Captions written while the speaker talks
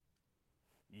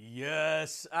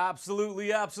Yes,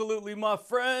 absolutely, absolutely, my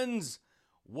friends.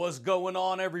 What's going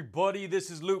on, everybody? This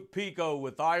is Luke Pico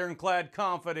with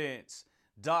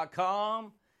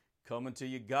IroncladConfidence.com coming to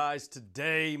you guys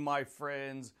today, my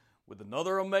friends, with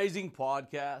another amazing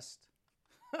podcast.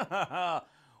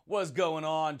 What's going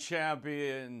on,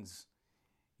 champions?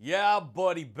 Yeah,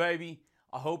 buddy, baby.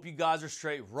 I hope you guys are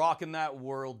straight rocking that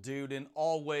world, dude, and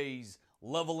always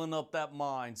leveling up that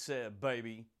mindset,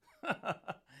 baby.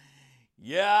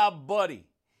 Yeah, buddy.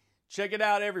 Check it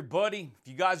out, everybody. If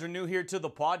you guys are new here to the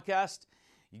podcast,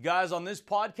 you guys on this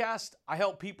podcast, I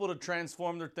help people to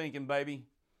transform their thinking, baby.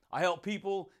 I help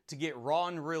people to get raw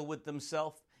and real with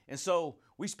themselves. And so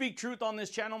we speak truth on this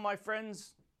channel, my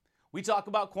friends. We talk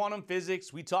about quantum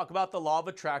physics. We talk about the law of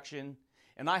attraction.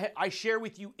 And I share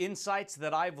with you insights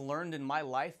that I've learned in my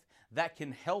life that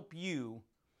can help you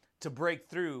to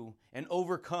break through and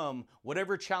overcome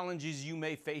whatever challenges you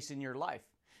may face in your life.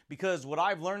 Because what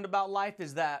I've learned about life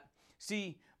is that,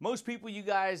 see, most people, you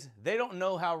guys, they don't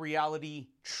know how reality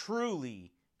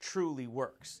truly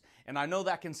works. And I know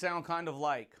that can sound kind of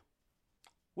like,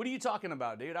 what are you talking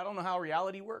about, dude? I don't know how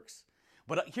reality works.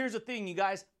 But here's the thing, you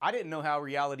guys, I didn't know how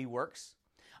reality works.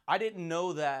 I didn't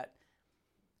know that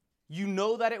you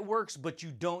know that it works, but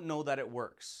you don't know that it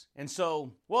works. And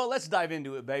so, well, let's dive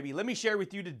into it, baby. Let me share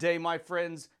with you today, my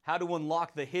friends, how to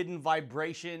unlock the hidden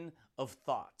vibration of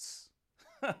thoughts.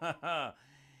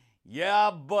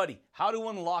 Yeah, buddy. How to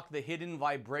unlock the hidden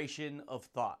vibration of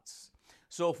thoughts.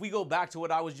 So if we go back to what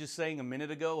I was just saying a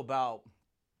minute ago about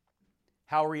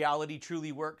how reality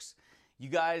truly works, you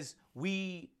guys,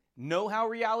 we know how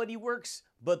reality works,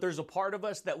 but there's a part of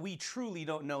us that we truly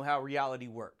don't know how reality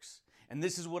works. And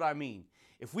this is what I mean.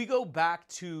 If we go back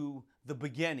to the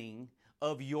beginning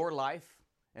of your life,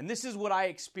 and this is what I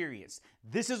experienced,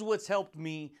 this is what's helped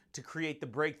me to create the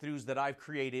breakthroughs that I've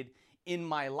created in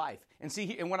my life. And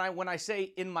see, and when I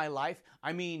say in my life,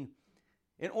 I mean,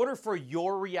 in order for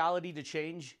your reality to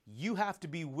change, you have to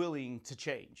be willing to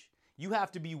change. You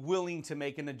have to be willing to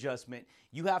make an adjustment.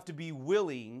 You have to be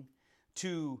willing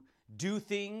to do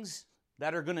things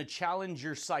that are going to challenge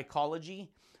your psychology.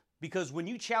 Because when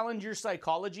you challenge your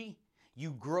psychology,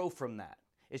 you grow from that.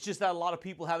 It's just that a lot of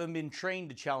people haven't been trained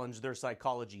to challenge their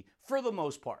psychology for the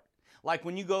most part. Like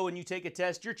when you go and you take a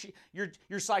test,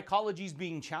 your psychology is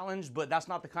being challenged, but that's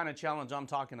not the kind of challenge I'm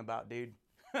talking about, dude.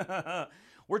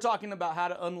 We're talking about how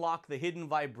to unlock the hidden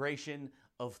vibration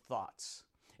of thoughts.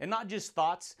 And not just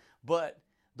thoughts, but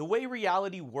the way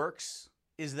reality works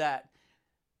is that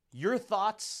your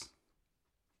thoughts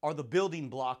are the building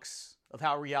blocks of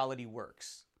how reality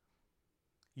works.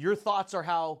 Your thoughts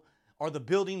are the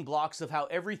building blocks of how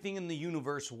everything in the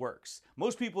universe works.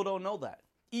 Most people don't know that.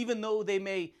 Even though they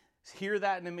may hear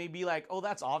that and it may be like, oh,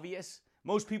 that's obvious.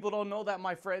 Most people don't know that,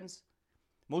 my friends.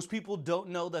 Most people don't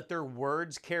know that their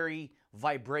words carry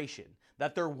vibration,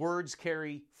 that their words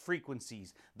carry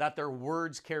frequencies, that their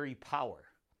words carry power.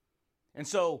 And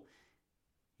so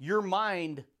your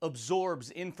mind absorbs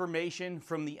information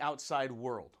from the outside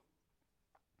world.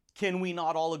 Can we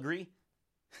not all agree?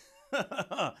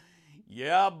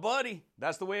 Yeah, buddy.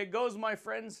 That's the way it goes, my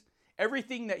friends.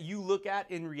 Everything that you look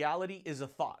at in reality is a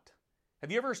thought.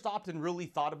 Have you ever stopped and really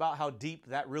thought about how deep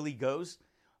that really goes?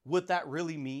 What that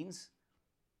really means?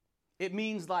 It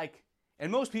means like,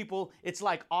 and most people, it's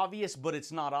like obvious, but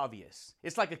it's not obvious.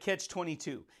 It's like a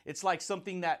catch-22. It's like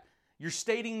something that you're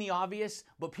stating the obvious,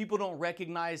 but people don't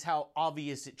recognize how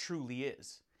obvious it truly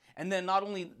is. And then not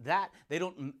only that, they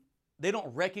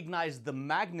don't recognize the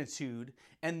magnitude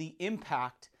and the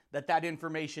impact that that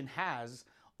information has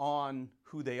on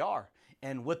who they are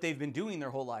and what they've been doing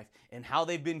their whole life and how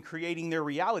they've been creating their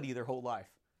reality their whole life.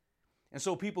 And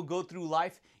so people go through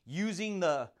life using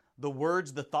the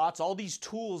words, the thoughts, all these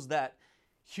tools that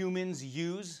humans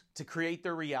use to create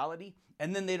their reality,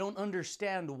 and then they don't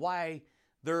understand why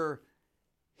they're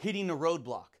hitting a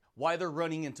roadblock, why they're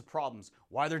running into problems,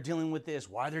 why they're dealing with this,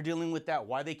 why they're dealing with that,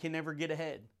 why they can never get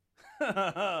ahead.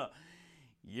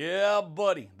 Yeah,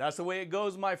 buddy. That's the way it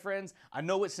goes, my friends. I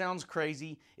know it sounds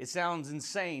crazy. It sounds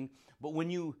insane. But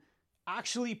when you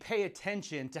actually pay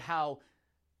attention to how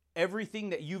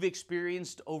everything that you've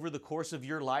experienced over the course of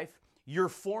your life, you're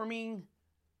forming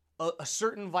a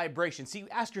certain vibration. See,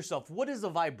 ask yourself, what is a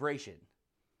vibration?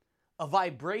 A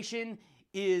vibration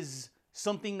is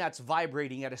something that's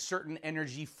vibrating at a certain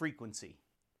energy frequency.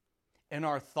 And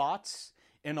our thoughts,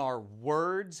 and our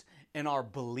words, and our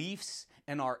beliefs,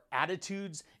 and our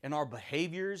attitudes, and our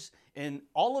behaviors, and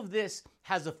all of this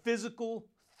has a physical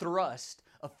thrust,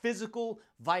 a physical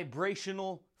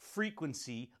vibrational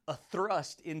frequency, a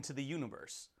thrust into the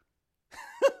universe.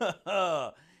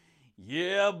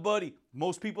 Yeah, buddy.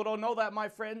 Most people don't know that, my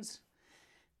friends.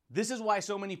 This is why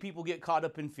so many people get caught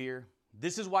up in fear.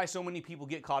 This is why so many people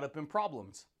get caught up in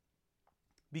problems.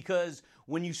 Because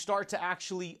when you start to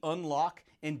actually unlock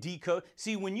and decode,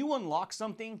 see, when you unlock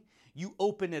something, you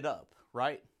open it up,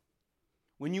 right?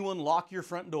 When you unlock your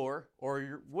front door or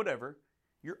your whatever,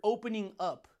 you're opening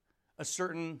up a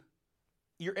certain,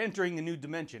 you're entering a new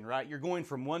dimension, right? You're going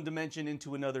from one dimension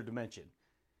into another dimension.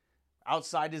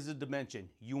 Outside is a dimension.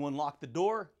 You unlock the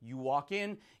door, you walk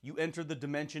in, you enter the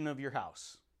dimension of your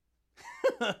house.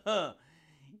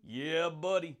 Yeah,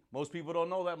 buddy. Most people don't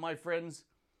know that, my friends.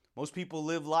 Most people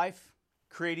live life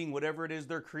creating whatever it is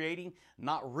they're creating,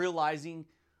 not realizing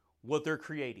what they're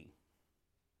creating.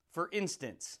 For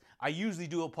instance, I usually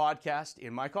do a podcast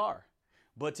in my car,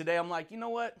 but today I'm like, you know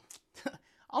what? I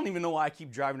don't even know why I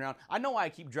keep driving around. I know why I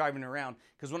keep driving around,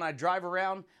 because when I drive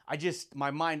around,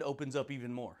 my mind opens up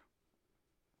even more.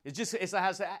 It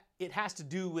has to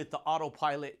do with the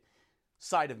autopilot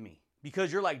side of me,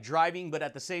 because you're like driving, but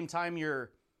at the same time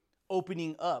you're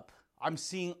opening up. I'm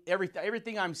seeing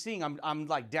everything I'm seeing. I'm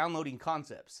like downloading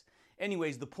concepts.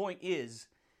 Anyways, the point is,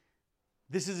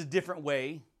 this is a different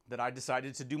way that I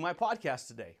decided to do my podcast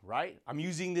today, right? I'm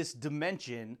using this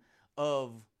dimension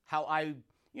of how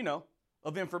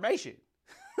of information.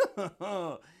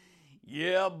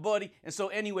 Yeah, buddy. And so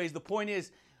anyways, the point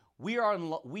is, we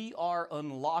are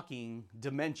unlocking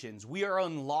dimensions. We are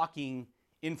unlocking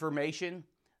information,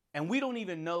 and we don't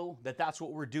even know that that's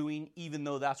what we're doing, even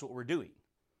though that's what we're doing.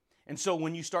 And so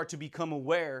when you start to become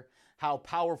aware how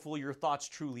powerful your thoughts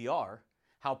truly are,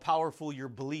 how powerful your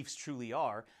beliefs truly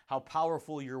are, how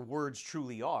powerful your words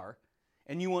truly are,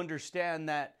 and you understand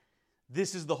that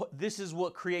this is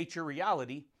what creates your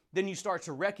reality, then you start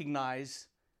to recognize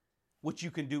what you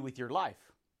can do with your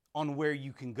life, on where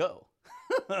you can go.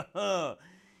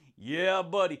 Yeah,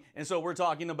 buddy. And so we're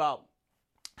talking about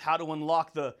how to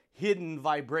unlock the hidden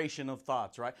vibration of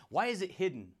thoughts, right? Why is it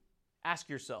hidden? Ask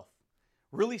yourself.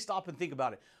 Really stop and think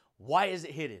about it. Why is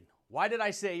it hidden? Why did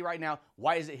I say right now,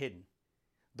 why is it hidden?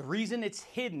 The reason it's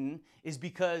hidden is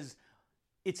because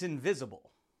it's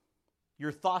invisible.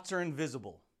 Your thoughts are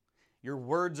invisible. Your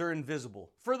words are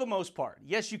invisible, for the most part.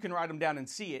 Yes, you can write them down and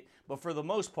see it, but for the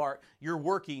most part, you're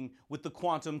working with the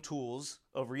quantum tools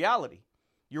of reality.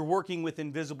 You're working with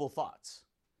invisible thoughts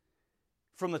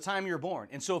from the time you're born.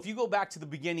 And so if you go back to the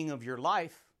beginning of your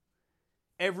life,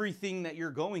 everything that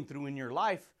you're going through in your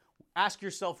life, ask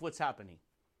yourself what's happening.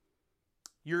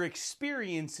 You're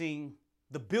experiencing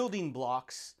the building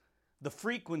blocks, the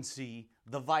frequency,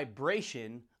 the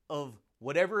vibration of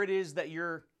whatever it is that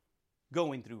you're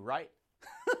going through, right?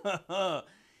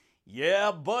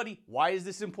 Yeah, buddy. Why is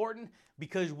this important?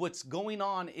 Because what's going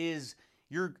on is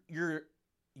your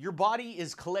body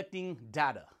is collecting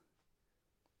data.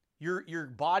 Your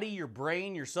body, your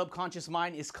brain, your subconscious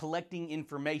mind is collecting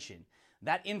information.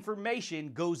 That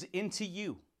information goes into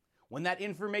you. When that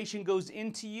information goes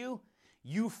into you,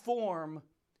 you form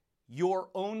your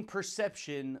own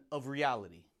perception of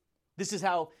reality. This is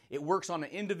how it works on an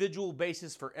individual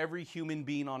basis for every human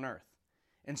being on earth.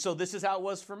 And so this is how it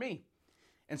was for me.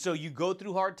 And so you go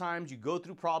through hard times, you go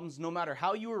through problems, no matter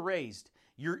how you were raised,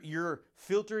 you're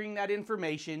filtering that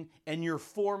information and you're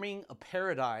forming a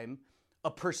paradigm,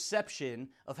 a perception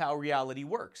of how reality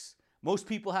works. Most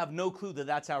people have no clue that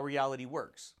that's how reality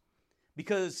works.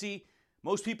 Because, see,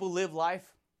 most people live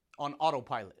life on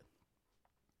autopilot.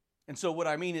 And so what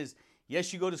I mean is,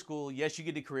 yes, you go to school, yes, you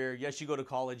get a career, yes, you go to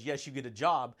college, yes, you get a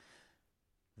job.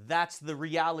 That's the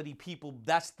reality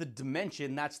that's the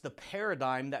dimension, that's the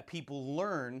paradigm that people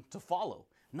learn to follow,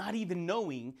 not even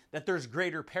knowing that there's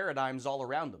greater paradigms all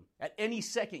around them. At any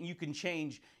second, you can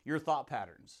change your thought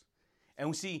patterns. And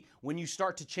we see, when you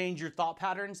start to change your thought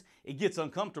patterns, it gets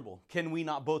uncomfortable. Can we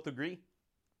not both agree?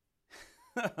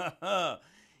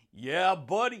 Yeah,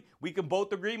 buddy. We can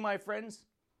both agree, my friends.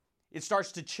 It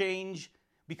starts to change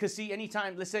because, see,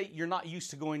 anytime, let's say you're not used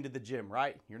to going to the gym,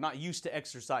 right? You're not used to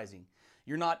exercising.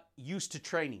 You're not used to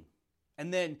training.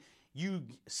 And then you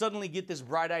suddenly get this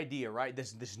bright idea, right?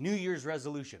 This New Year's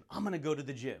resolution. I'm going to go to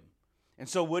the gym. And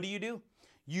so what do?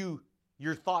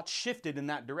 Your thoughts shifted in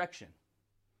that direction.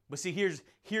 But see,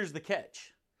 here's the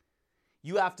catch.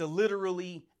 You have to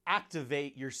literally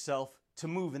activate yourself to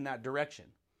move in that direction.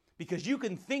 Because you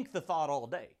can think the thought all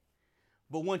day.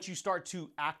 But once you start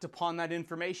to act upon that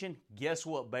information, guess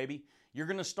what, baby? You're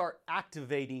going to start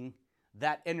activating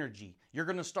that energy. You're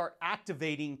going to start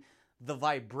activating the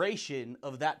vibration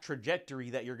of that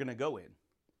trajectory that you're going to go in.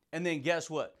 And then guess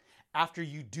what? After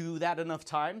you do that enough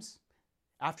times,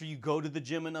 after you go to the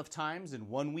gym enough times, in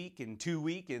 1 week, in 2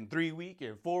 weeks, in 3 weeks,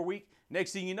 in 4 weeks,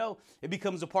 Next thing you know, it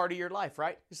becomes a part of your life,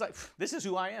 right? It's like, this is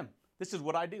who I am. This is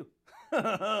what I do.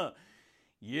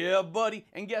 Yeah, buddy.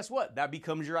 And guess what? That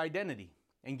becomes your identity.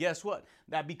 And guess what?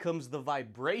 That becomes the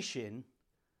vibration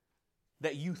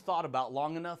that you thought about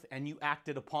long enough and you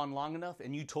acted upon long enough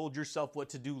and you told yourself what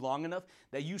to do long enough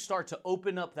that you start to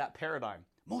open up that paradigm.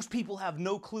 Most people have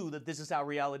no clue that this is how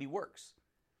reality works.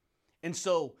 And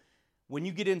so when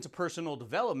you get into personal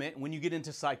development, when you get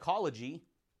into psychology,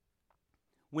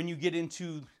 when you get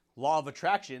into law of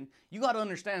attraction, you got to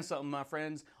understand something, my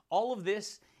friends. All of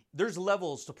this, there's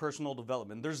levels to personal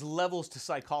development. There's levels to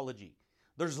psychology.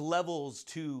 There's levels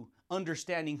to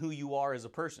understanding who you are as a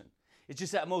person. It's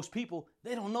just that most people,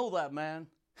 they don't know that, man.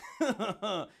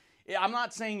 I'm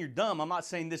not saying you're dumb. I'm not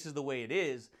saying this is the way it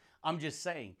is. I'm just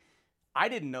saying I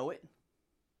didn't know it.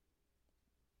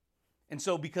 And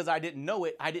so because I didn't know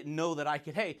it, I didn't know that I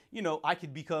could, I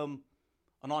could become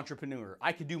an entrepreneur.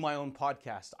 I could do my own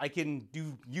podcast. I can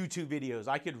do YouTube videos.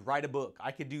 I could write a book.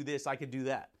 I could do this. I could do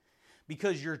that.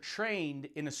 Because you're trained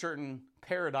in a certain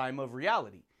paradigm of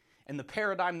reality. And the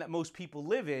paradigm that most people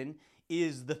live in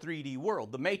is the 3D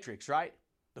world, the matrix, right?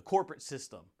 The corporate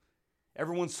system.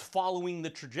 Everyone's following the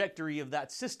trajectory of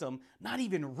that system, not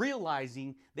even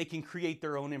realizing they can create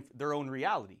their own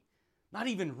reality. Not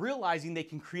even realizing they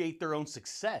can create their own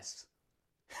success.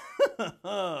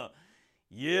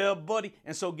 Yeah, buddy.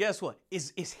 And so guess what?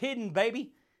 It's hidden,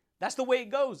 baby. That's the way it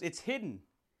goes. It's hidden.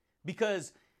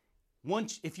 Because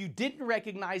if you didn't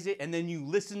recognize it and then you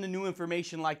listen to new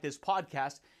information like this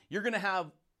podcast, you're going to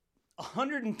have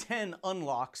 110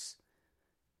 unlocks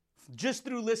just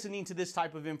through listening to this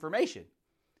type of information.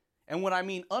 And when I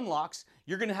mean unlocks,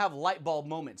 you're going to have light bulb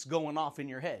moments going off in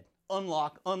your head.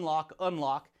 Unlock, unlock,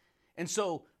 unlock. And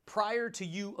so prior to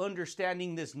you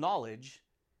understanding this knowledge,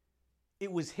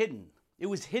 it was hidden. It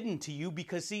was hidden to you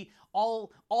because, see, all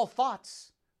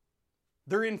thoughts,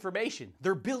 they're information.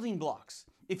 They're building blocks.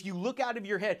 If you look out of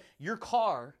your head, your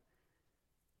car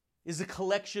is a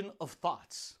collection of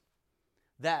thoughts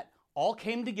that all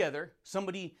came together.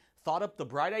 Somebody thought up the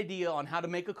bright idea on how to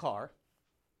make a car.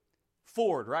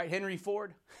 Ford, right? Henry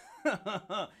Ford.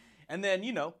 And then,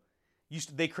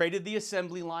 they created the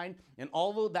assembly line, and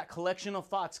all of that collection of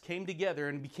thoughts came together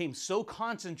and became so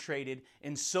concentrated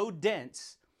and so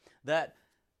dense that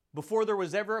before there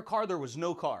was ever a car, there was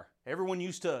no car. Everyone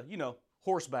used to,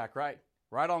 horseback, right?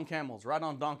 Ride on camels, ride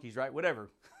on donkeys, right?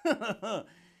 Whatever.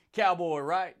 Cowboy,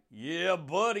 right? Yeah,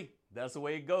 buddy. That's the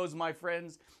way it goes, my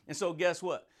friends. And so guess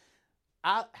what?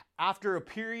 After a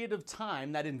period of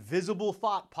time, that invisible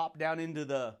thought popped down into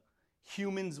the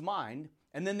human's mind,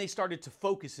 and then they started to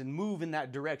focus and move in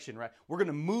that direction, right? We're going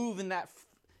to move in that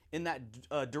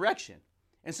direction.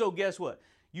 And so guess what?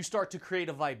 You start to create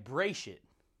a vibration.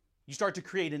 You start to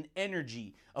create an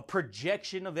energy, a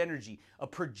projection of energy, a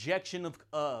projection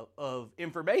of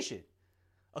information,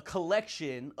 a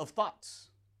collection of thoughts.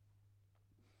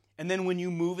 And then when you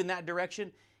move in that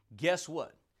direction, guess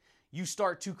what? You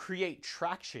start to create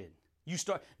traction.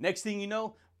 Next thing you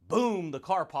know, boom, the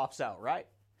car pops out, right?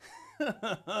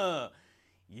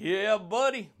 Yeah,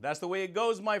 buddy. That's the way it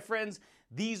goes, my friends.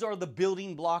 These are the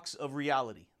building blocks of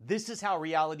reality. This is how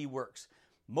reality works.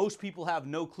 Most people have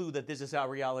no clue that this is how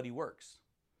reality works.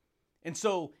 And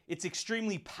so it's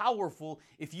extremely powerful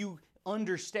if you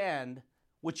understand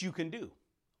what you can do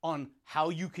on how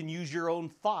you can use your own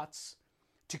thoughts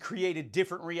to create a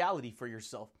different reality for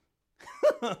yourself.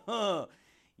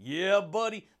 Yeah,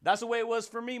 buddy. That's the way it was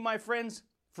for me, my friends.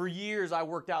 For years, I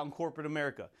worked out in corporate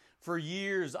America. For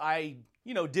years, I,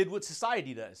 did what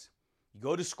society does. You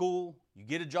go to school, you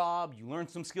get a job, you learn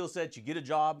some skill sets, you get a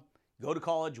job, go to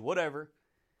college, whatever.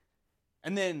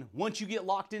 And then once you get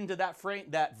locked into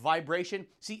that vibration,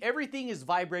 see, everything is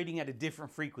vibrating at a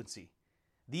different frequency.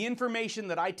 The information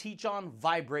that I teach on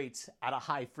vibrates at a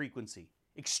high frequency,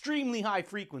 extremely high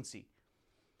frequency,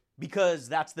 because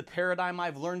that's the paradigm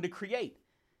I've learned to create.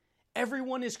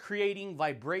 Everyone is creating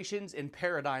vibrations and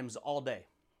paradigms all day.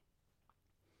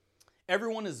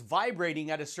 Everyone is vibrating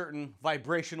at a certain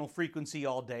vibrational frequency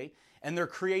all day, and they're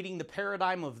creating the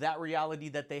paradigm of that reality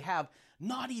that they have,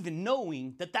 not even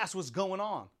knowing that that's what's going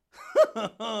on.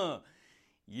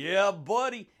 Yeah,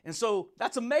 buddy. And so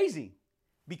that's amazing,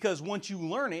 because once you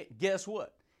learn it, guess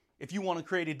what? If you want to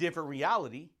create a different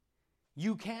reality,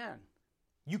 you can.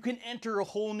 You can enter a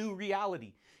whole new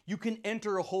reality. You can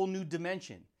enter a whole new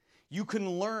dimension. You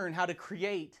can learn how to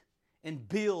create and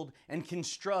build and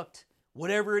construct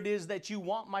whatever it is that you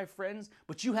want, my friends,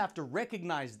 but you have to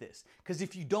recognize this, because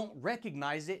if you don't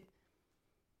recognize it,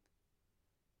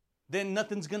 then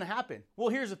nothing's going to happen. Well,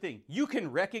 here's the thing. You can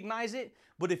recognize it,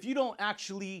 but if you don't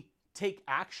actually take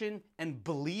action and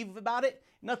believe about it,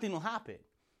 nothing will happen.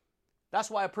 That's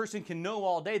why a person can know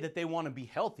all day that they want to be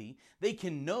healthy. They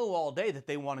can know all day that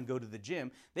they want to go to the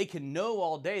gym. They can know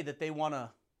all day that they want to,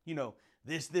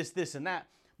 this, and that.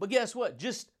 But guess what?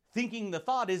 Just thinking the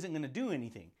thought isn't going to do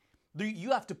anything.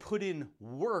 You have to put in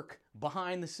work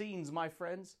behind the scenes, my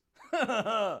friends.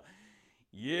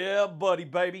 Yeah, buddy,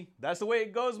 baby. That's the way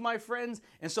it goes, my friends.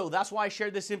 And so that's why I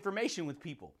share this information with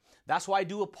people. That's why I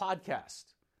do a podcast.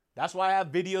 That's why I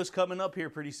have videos coming up here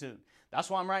pretty soon. That's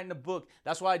why I'm writing a book.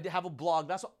 That's why I have a blog.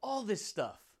 That's all this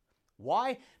stuff.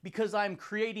 Why? Because I'm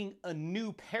creating a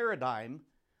new paradigm.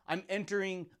 I'm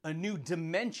entering a new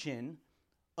dimension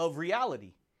of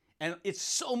reality. And it's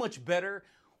so much better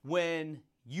when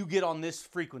you get on this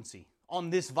frequency, on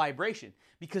this vibration,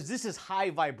 because this is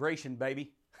high vibration,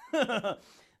 baby.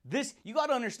 You got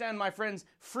to understand, my friends,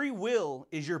 free will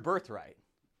is your birthright.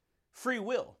 Free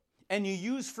will. And you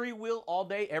use free will all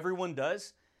day. Everyone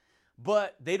does.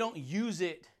 But they don't use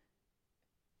it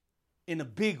in a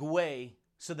big way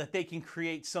so that they can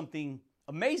create something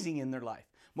amazing in their life.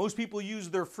 Most people use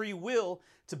their free will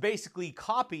to basically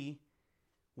copy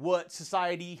what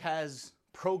society has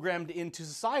programmed into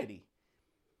society.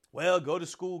 Well, go to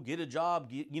school, get a job,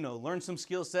 learn some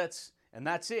skill sets, and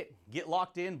that's it. Get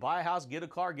locked in, buy a house, get a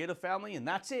car, get a family, and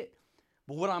that's it.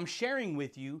 But what I'm sharing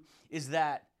with you is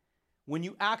that when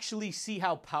you actually see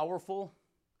how powerful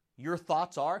your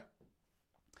thoughts are,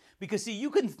 because see, you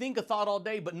can think a thought all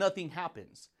day, but nothing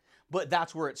happens. But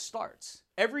that's where it starts.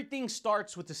 Everything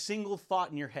starts with a single thought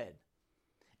in your head.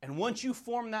 And once you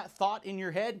form that thought in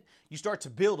your head, you start to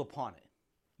build upon it.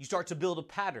 You start to build a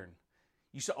pattern.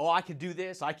 You say, I could do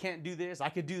this, I can't do this, I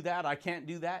could do that, I can't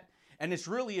do that. And it's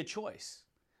really a choice.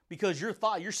 Because your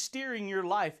thought, you're steering your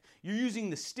life, you're using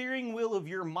the steering wheel of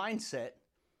your mindset,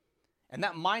 and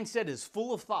that mindset is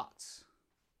full of thoughts.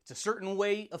 It's a certain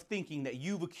way of thinking that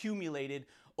you've accumulated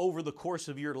over the course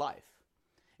of your life.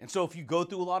 And so if you go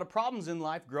through a lot of problems in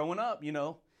life growing up,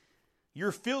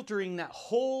 you're filtering that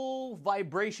whole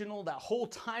vibrational, that whole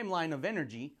timeline of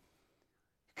energy.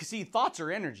 Because see, thoughts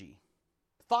are energy.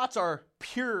 Thoughts are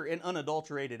pure and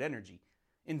unadulterated energy.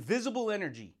 Invisible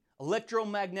energy,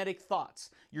 electromagnetic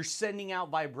thoughts. You're sending out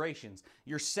vibrations.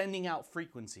 You're sending out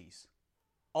frequencies.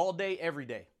 All day, every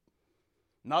day.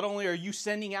 Not only are you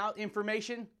sending out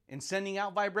information and sending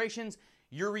out vibrations,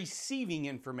 you're receiving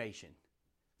information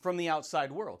from the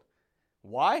outside world.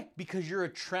 Why? Because you're a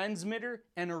transmitter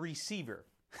and a receiver.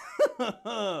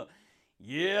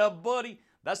 Yeah, buddy.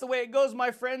 That's the way it goes,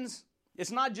 my friends.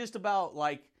 It's not just about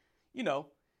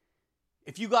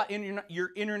if you got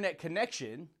your internet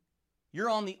connection, you're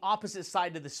on the opposite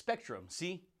side of the spectrum.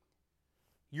 See?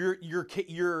 Your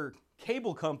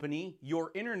cable company,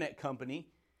 your internet company,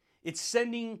 it's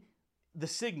sending the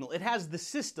signal. It has the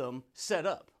system set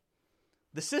up.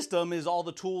 The system is all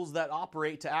the tools that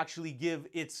operate to actually give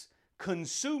its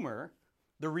consumer,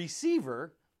 the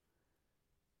receiver,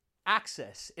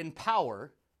 access and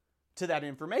power to that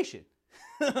information.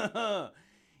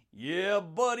 Yeah,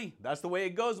 buddy. That's the way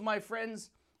it goes, my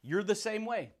friends. You're the same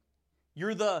way.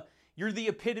 You're the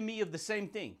epitome of the same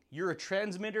thing. You're a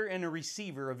transmitter and a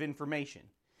receiver of information.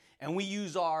 And we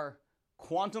use our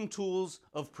quantum tools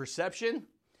of perception.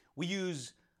 We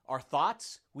use our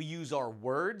thoughts. We use our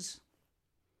words.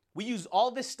 We use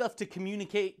all this stuff to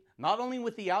communicate not only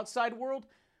with the outside world,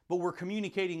 but we're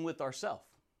communicating with ourselves.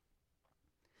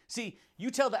 See,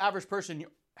 you tell the average person,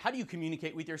 how do you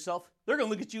communicate with yourself? They're going to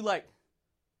look at you like,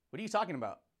 what are you talking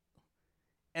about?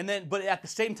 But at the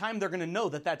same time, they're going to know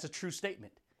that that's a true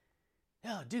statement.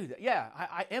 Yeah, dude,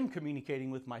 I am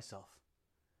communicating with myself.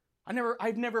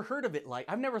 I've never heard of it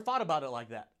I've never thought about it like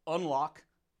that. Unlock.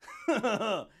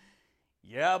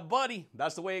 Yeah, buddy,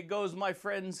 that's the way it goes, my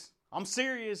friends. I'm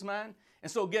serious, man. And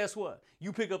so guess what?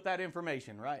 You pick up that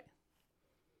information, right?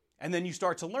 And then you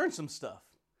start to learn some stuff.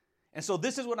 And so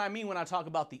this is what I mean when I talk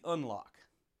about the unlock.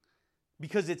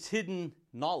 Because it's hidden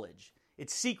knowledge.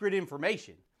 It's secret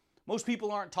information. Most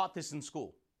people aren't taught this in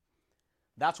school.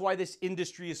 That's why this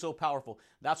industry is so powerful.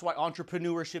 That's why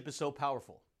entrepreneurship is so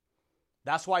powerful.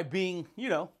 That's why being,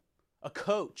 a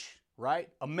coach, right?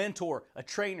 A mentor, a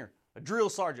trainer, a drill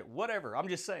sergeant, whatever. I'm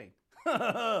just saying.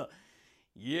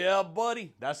 Yeah,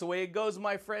 buddy. That's the way it goes,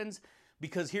 my friends.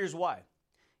 Because here's why.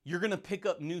 You're going to pick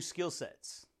up new skill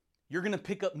sets. You're going to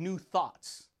pick up new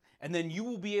thoughts. And then you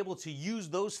will be able to use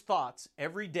those thoughts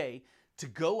every day to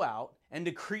go out and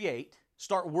to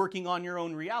start working on your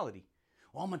own reality.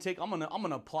 Well, I'm going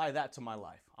to apply that to my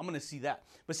life. I'm going to see that.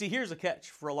 But see, here's a catch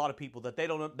for a lot of people that they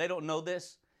don't know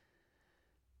this.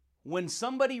 When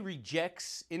somebody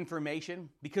rejects information,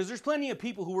 because there's plenty of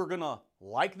people who are going to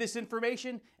like this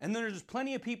information, and then there's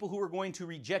plenty of people who are going to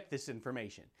reject this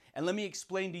information. And let me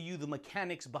explain to you the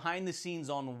mechanics behind the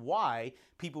scenes on why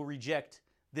people reject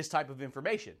this type of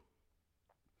information.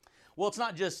 Well, it's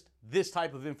not just this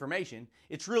type of information.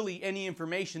 It's really any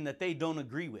information that they don't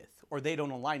agree with or they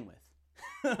don't align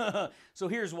with. So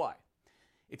here's why.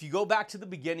 If you go back to the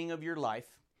beginning of your life,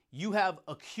 you have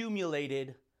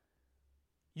accumulated.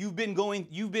 You've been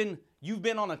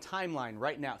on a timeline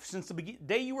right now. Since the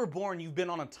day you were born, you've been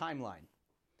on a timeline.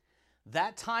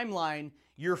 That timeline,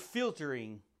 you're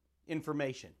filtering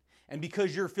information. And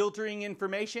because you're filtering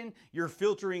information, you're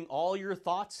filtering all your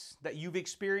thoughts that you've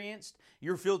experienced.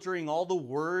 You're filtering all the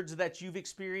words that you've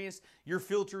experienced. You're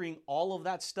filtering all of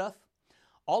that stuff.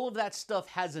 All of that stuff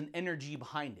has an energy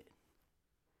behind it.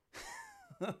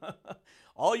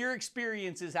 All your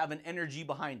experiences have an energy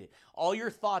behind it. All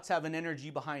your thoughts have an energy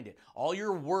behind it. All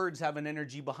your words have an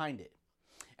energy behind it.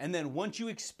 And then once you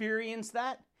experience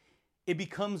that, it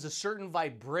becomes a certain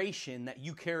vibration that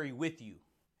you carry with you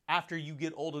after you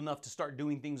get old enough to start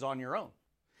doing things on your own.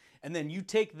 And then you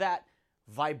take that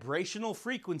vibrational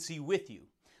frequency with you.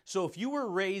 So if you were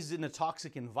raised in a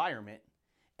toxic environment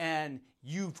and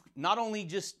you've not only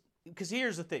just, because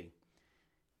here's the thing,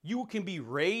 you can be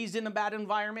raised in a bad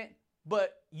environment,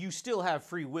 but you still have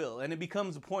free will. And it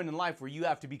becomes a point in life where you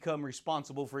have to become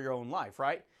responsible for your own life,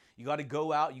 right? You got to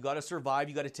go out, you got to survive,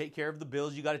 you got to take care of the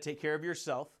bills, you got to take care of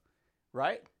yourself,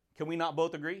 right? Can we not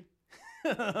both agree?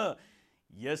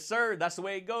 Yes, sir. That's the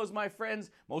way it goes, my friends.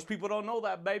 Most people don't know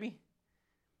that, baby.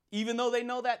 Even though they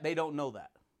know that, they don't know that.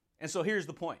 And so here's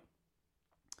the point.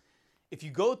 If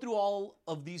you go through all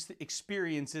of these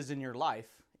experiences in your life,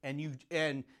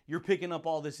 and you're picking up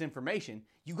all this information,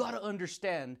 you got to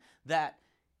understand that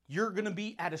you're going to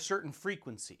be at a certain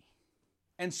frequency.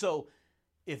 And so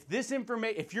if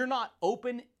you're not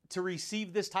open to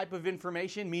receive this type of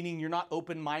information, meaning you're not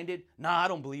open-minded, nah, I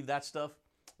don't believe that stuff.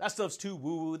 That stuff's too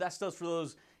woo-woo. That stuff's for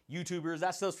those YouTubers.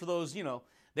 That stuff's for those,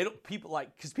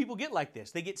 because people get like this.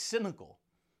 They get cynical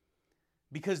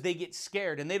because they get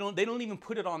scared, and they don't even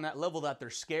put it on that level that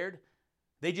they're scared.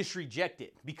 They just reject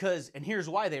it and here's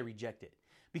why they reject it.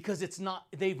 Because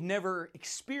they've never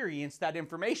experienced that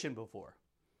information before.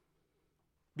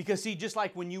 Because see, just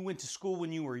like when you went to school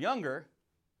when you were younger,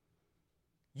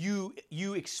 you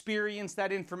experience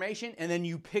that information and then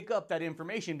you pick up that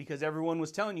information because everyone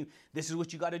was telling you, this is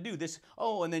what you got to do.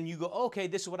 And then you go, okay,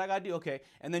 this is what I got to do. Okay.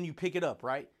 And then you pick it up,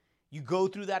 right? You go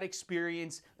through that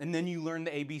experience and then you learn the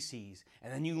ABCs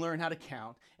and then you learn how to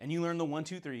count and you learn the 1,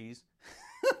 2, 3s.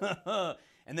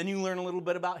 And then you learn a little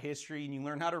bit about history and you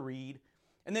learn how to read.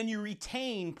 And then you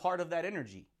retain part of that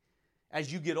energy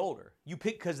as you get older. You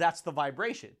pick because that's the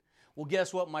vibration. Well,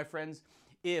 guess what, my friends?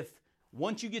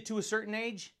 Once you get to a certain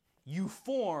age, you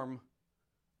form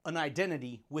an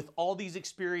identity with all these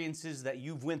experiences that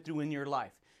you've went through in your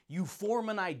life. You form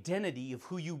an identity of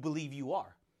who you believe you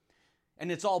are.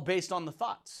 And it's all based on the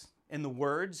thoughts and the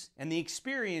words and the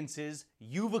experiences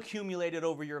you've accumulated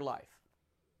over your life.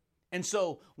 And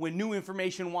so when new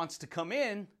information wants to come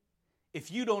in, if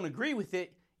you don't agree with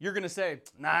it, you're going to say,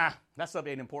 nah, that stuff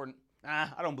ain't important. Nah,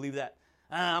 I don't believe that.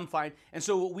 I'm fine. And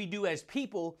so what we do as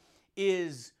people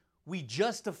is we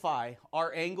justify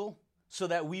our angle so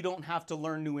that we don't have to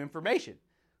learn new information.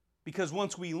 Because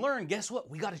once we learn, guess what?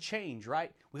 We got to change,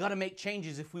 right? We got to make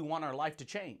changes if we want our life to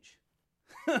change.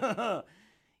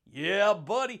 Yeah,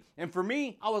 buddy. And for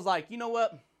me, I was like, you know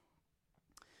what?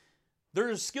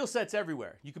 There's skill sets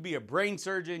everywhere. You could be a brain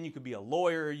surgeon, you could be a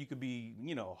lawyer, you could be,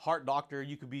 a heart doctor,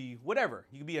 you could be whatever.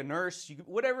 You could be a nurse,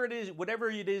 whatever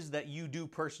it is that you do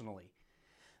personally.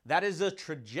 That is a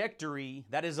trajectory,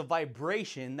 that is a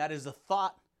vibration, that is a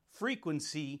thought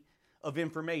frequency of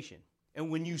information.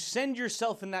 And when you send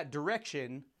yourself in that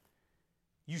direction,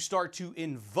 you start to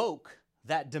invoke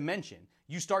that dimension.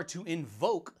 You start to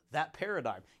invoke that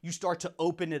paradigm. You start to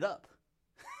open it up.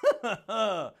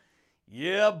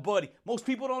 Yeah, buddy. Most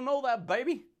people don't know that,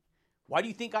 baby. Why do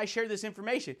you think I share this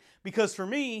information? Because for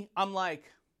me, I'm like,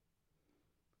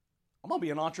 I'm going to be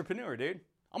an entrepreneur, dude.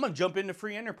 I'm going to jump into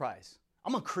free enterprise.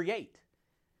 I'm going to create.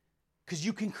 Because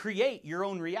you can create your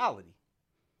own reality.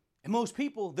 And most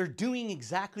people, they're doing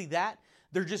exactly that.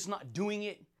 They're just not doing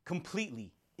it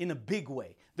completely in a big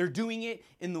way. They're doing it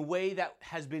in the way that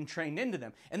has been trained into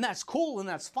them. And that's cool and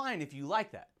that's fine if you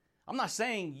like that. I'm not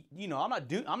saying,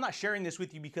 I'm not sharing this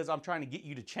with you because I'm trying to get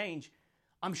you to change.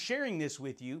 I'm sharing this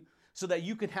with you so that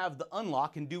you can have the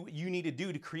unlock and do what you need to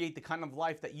do to create the kind of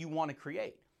life that you want to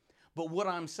create. But what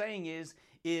I'm saying is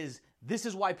this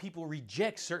is why people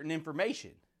reject certain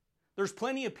information. There's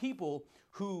plenty of people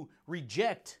who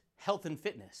reject health and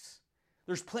fitness.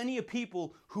 There's plenty of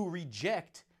people who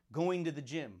reject going to the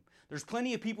gym. There's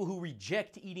plenty of people who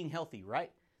reject eating healthy,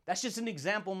 right? That's just an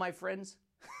example, my friends.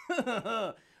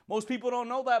 Most people don't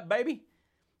know that, baby.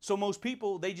 So most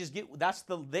people, they just get, that's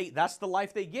the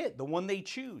life they get, the one they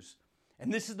choose.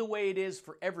 And this is the way it is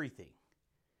for everything.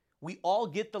 We all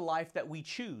get the life that we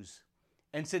choose.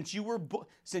 And since you were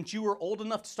old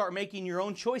enough to start making your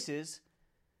own choices,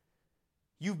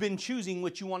 you've been choosing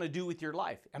what you want to do with your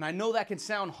life. And I know that can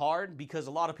sound hard because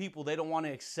a lot of people, they don't want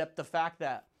to accept the fact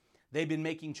that they've been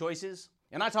making choices.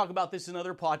 And I talk about this in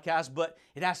other podcasts, but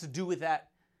it has to do with that,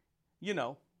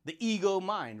 the ego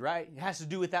mind, right? It has to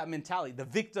do with that mentality, the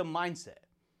victim mindset.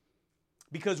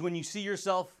 Because when you see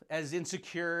yourself as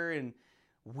insecure and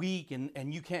weak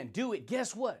and you can't do it,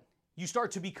 guess what? You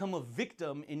start to become a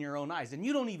victim in your own eyes and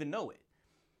you don't even know it.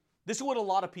 This is what a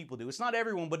lot of people do. It's not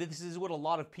everyone, but this is what a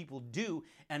lot of people do.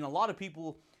 And a lot of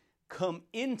people come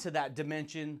into that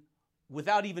dimension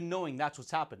without even knowing that's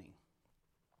what's happening.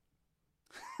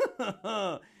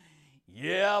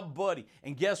 Yeah, buddy.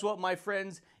 And guess what, my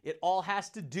friends? It all has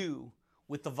to do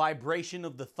with the vibration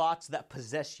of the thoughts that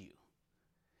possess you.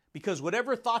 Because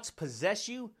whatever thoughts possess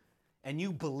you and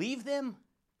you believe them,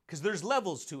 because there's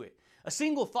levels to it. A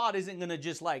single thought isn't going to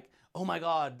just like, oh my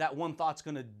God, that one thought's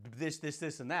going to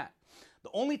this, and that. The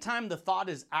only time the thought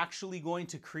is actually going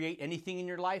to create anything in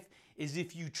your life is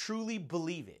if you truly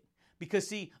believe it. Because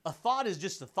see, a thought is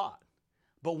just a thought.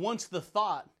 But once the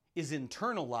thought is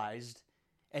internalized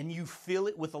and you feel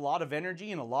it with a lot of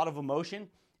energy and a lot of emotion,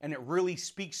 and it really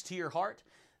speaks to your heart,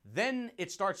 then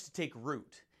it starts to take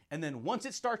root. And then once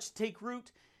it starts to take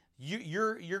root,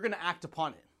 you're going to act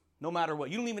upon it. No matter what.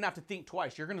 You don't even have to think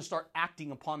twice. You're going to start acting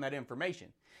upon that information.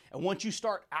 And once you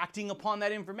start acting upon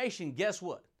that information, guess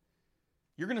what?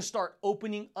 You're going to start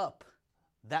opening up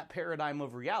that paradigm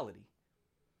of reality.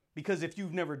 Because if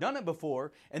you've never done it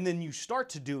before, and then you start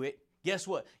to do it, guess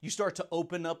what? You start to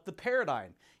open up the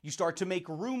paradigm. You start to make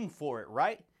room for it,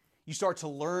 right? You start to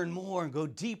learn more and go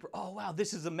deeper. Oh, wow,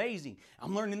 this is amazing.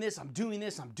 I'm learning this. I'm doing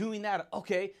that.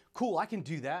 Okay, cool. I can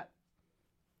do that.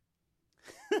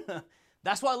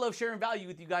 That's why I love sharing value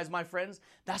with you guys, my friends.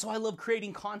 That's why I love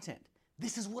creating content.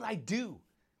 This is what I do.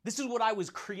 This is what I was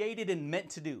created and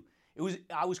meant to do.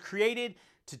 I was created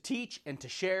to teach and to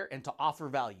share and to offer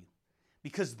value.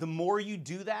 Because the more you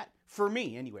do that, for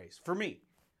me,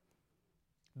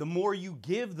 the more you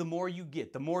give, the more you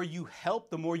get. The more you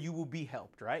help, the more you will be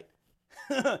helped, right?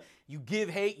 You give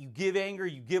hate, you give anger,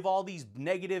 you give all these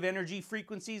negative energy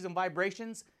frequencies and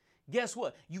vibrations. Guess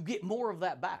what? You get more of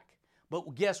that back.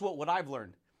 But guess what I've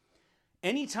learned?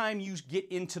 Anytime you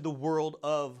get into the world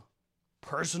of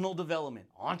personal development,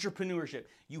 entrepreneurship,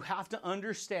 you have to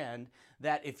understand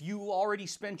that if you already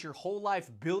spent your whole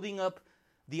life building up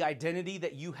the identity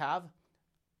that you have,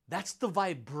 that's the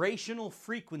vibrational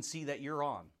frequency that you're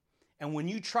on. And when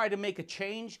you try to make a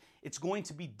change, it's going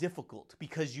to be difficult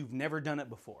because you've never done it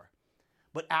before.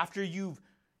 But after you've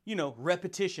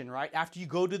repetition, right? After you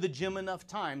go to the gym enough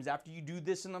times, after you do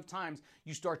this enough times,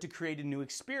 you start to create a new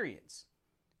experience.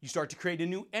 You start to create a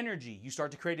new energy. You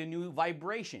start to create a new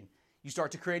vibration. You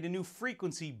start to create a new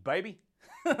frequency, baby.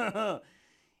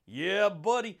 Yeah,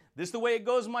 buddy. This is the way it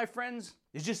goes, my friends.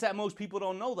 It's just that most people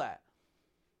don't know that.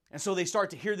 And so they start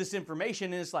to hear this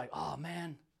information and it's like, oh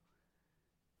man,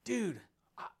 dude,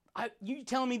 you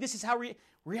telling me this is how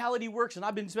reality works and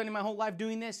I've been spending my whole life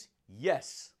doing this?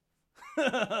 Yes.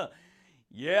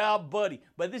 Yeah, buddy.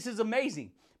 But this is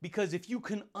amazing because if you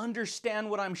can understand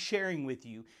what I'm sharing with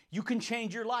you, you can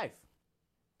change your life.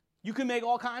 You can make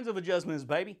all kinds of adjustments,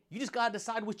 baby. You just got to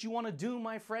decide what you want to do,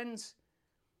 my friends.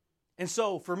 And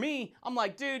so for me, I'm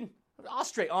like, dude, I'll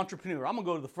straight entrepreneur. I'm going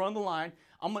to go to the front of the line.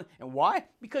 And why?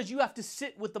 Because you have to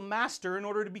sit with the master in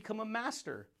order to become a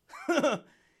master.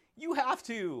 You have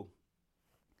to.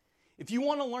 If you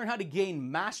want to learn how to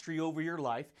gain mastery over your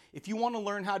life, if you want to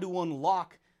learn how to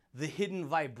unlock the hidden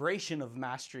vibration of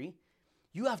mastery,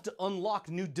 you have to unlock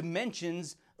new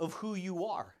dimensions of who you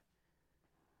are.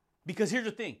 Because here's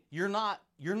the thing, you're not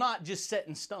just set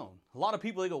in stone. A lot of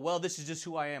people, they go, well, this is just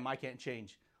who I am. I can't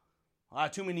change.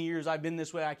 Too many years I've been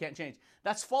this way. I can't change.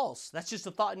 That's false. That's just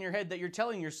a thought in your head that you're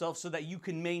telling yourself so that you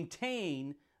can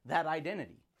maintain that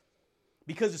identity.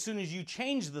 Because as soon as you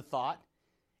change the thought,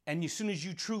 and as soon as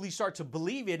you truly start to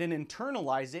believe it and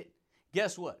internalize it,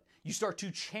 guess what? You start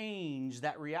to change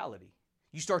that reality.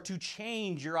 You start to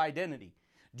change your identity.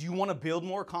 Do you want to build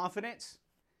more confidence?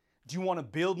 Do you want to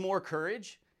build more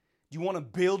courage? Do you want to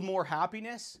build more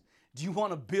happiness? Do you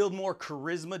want to build more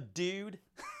charisma, dude?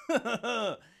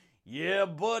 Yeah,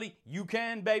 buddy. You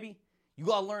can, baby. You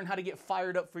got to learn how to get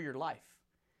fired up for your life.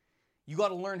 You got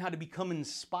to learn how to become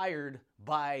inspired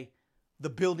by the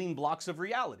building blocks of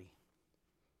reality.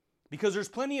 Because there's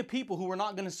plenty of people who are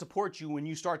not going to support you when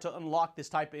you start to unlock this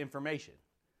type of information.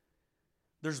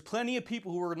 There's plenty of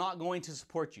people who are not going to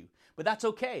support you. But that's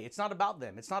okay. It's not about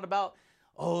them. It's not about,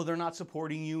 oh, they're not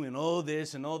supporting you and oh,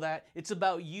 this and oh, that. It's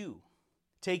about you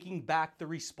taking back the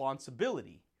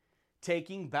responsibility,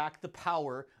 taking back the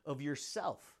power of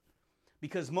yourself.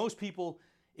 Because most people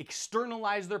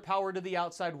externalize their power to the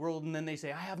outside world and then they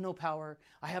say, I have no power,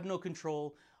 I have no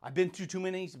control, I've been through too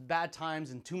many bad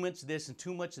times and too much this and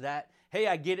too much that. Hey,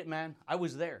 I get it, man. I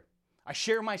was there. I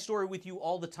share my story with you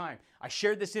all the time. I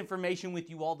share this information with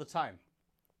you all the time.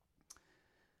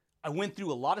 I went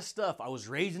through a lot of stuff. I was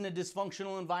raised in a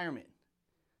dysfunctional environment.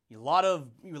 A lot of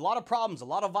problems, a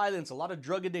lot of violence, a lot of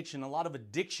drug addiction, a lot of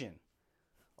addiction,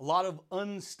 a lot of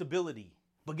instability.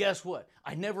 But guess what?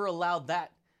 I never allowed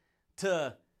that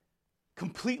to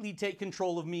completely take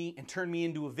control of me and turn me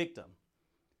into a victim.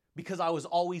 Because I was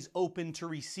always open to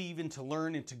receive and to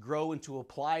learn and to grow and to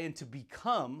apply and to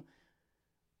become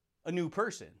a new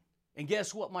person. And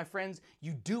guess what, my friends?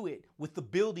 You do it with the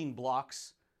building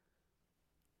blocks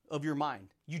of your mind.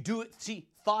 You do it, see,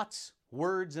 thoughts,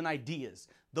 words, and ideas.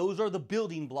 Those are the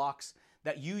building blocks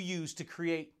that you use to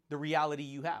create the reality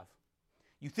you have.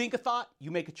 You think a thought,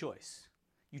 you make a choice.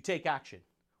 You take action.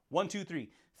 1, 2, 3.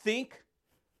 Think,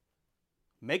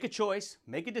 make a choice,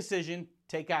 make a decision,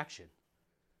 take action.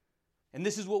 And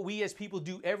this is what we as people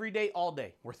do every day, all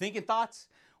day. We're thinking thoughts,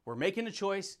 we're making a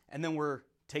choice, and then we're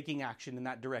taking action in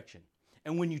that direction.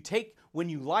 And when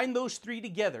you line those three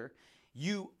together,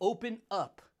 you open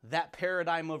up that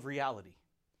paradigm of reality.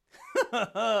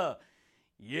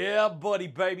 Yeah, buddy,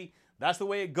 baby. That's the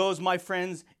way it goes, my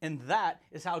friends. And that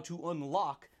is how to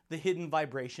unlock the hidden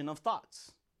vibration of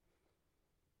thoughts.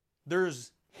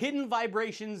 There's hidden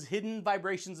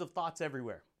vibrations of thoughts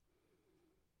everywhere.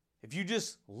 If you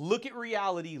just look at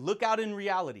reality, look out in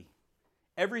reality,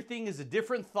 everything is a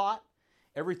different thought.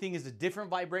 Everything is a different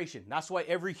vibration. That's why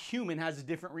every human has a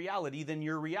different reality than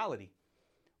your reality.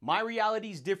 My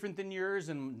reality is different than yours,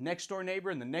 and next door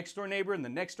neighbor, and the next door neighbor, and the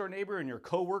next door neighbor, and your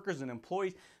coworkers and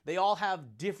employees. They all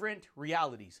have different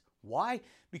realities. Why?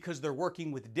 Because they're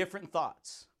working with different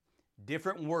thoughts,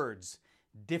 different words,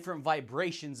 different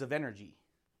vibrations of energy.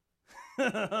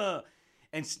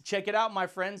 And check it out, my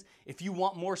friends. If you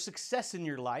want more success in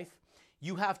your life,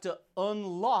 you have to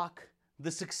unlock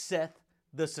the success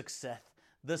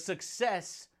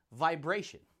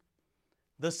vibration,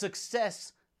 the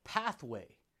success pathway.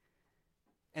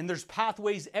 And there's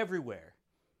pathways everywhere.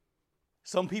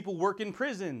 Some people work in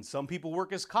prison. Some people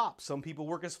work as cops. Some people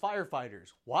work as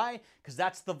firefighters. Why? Because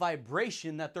that's the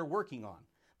vibration that they're working on.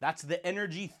 That's the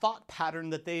energy thought pattern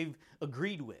that they've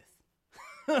agreed with.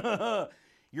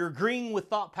 You're agreeing with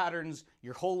thought patterns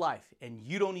your whole life, and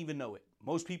you don't even know it.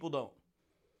 Most people don't.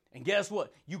 And guess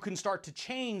what? You can start to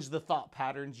change the thought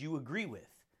patterns you agree with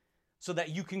so that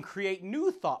you can create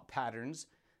new thought patterns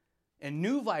and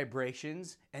new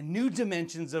vibrations and new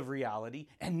dimensions of reality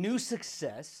and new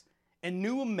success and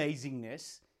new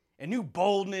amazingness and new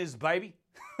boldness, baby.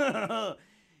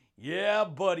 Yeah,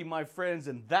 buddy, my friends.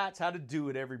 And that's how to do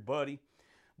it, everybody.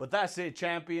 But that's it,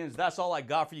 champions. That's all I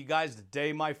got for you guys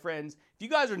today, my friends. If you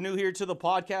guys are new here to the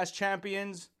podcast,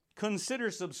 champions,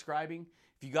 consider subscribing.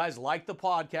 If you guys like the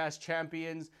podcast,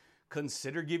 champions,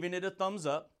 consider giving it a thumbs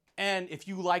up. And if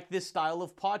you like this style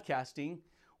of podcasting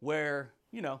where,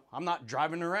 you know, I'm not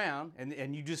driving around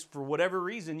and you just, for whatever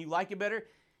reason, you like it better,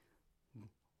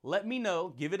 let me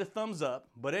know. Give it a thumbs up.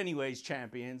 But anyways,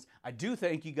 champions, I do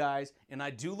thank you guys, and I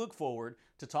do look forward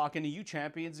to talking to you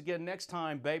champions again next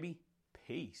time, baby.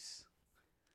 Peace.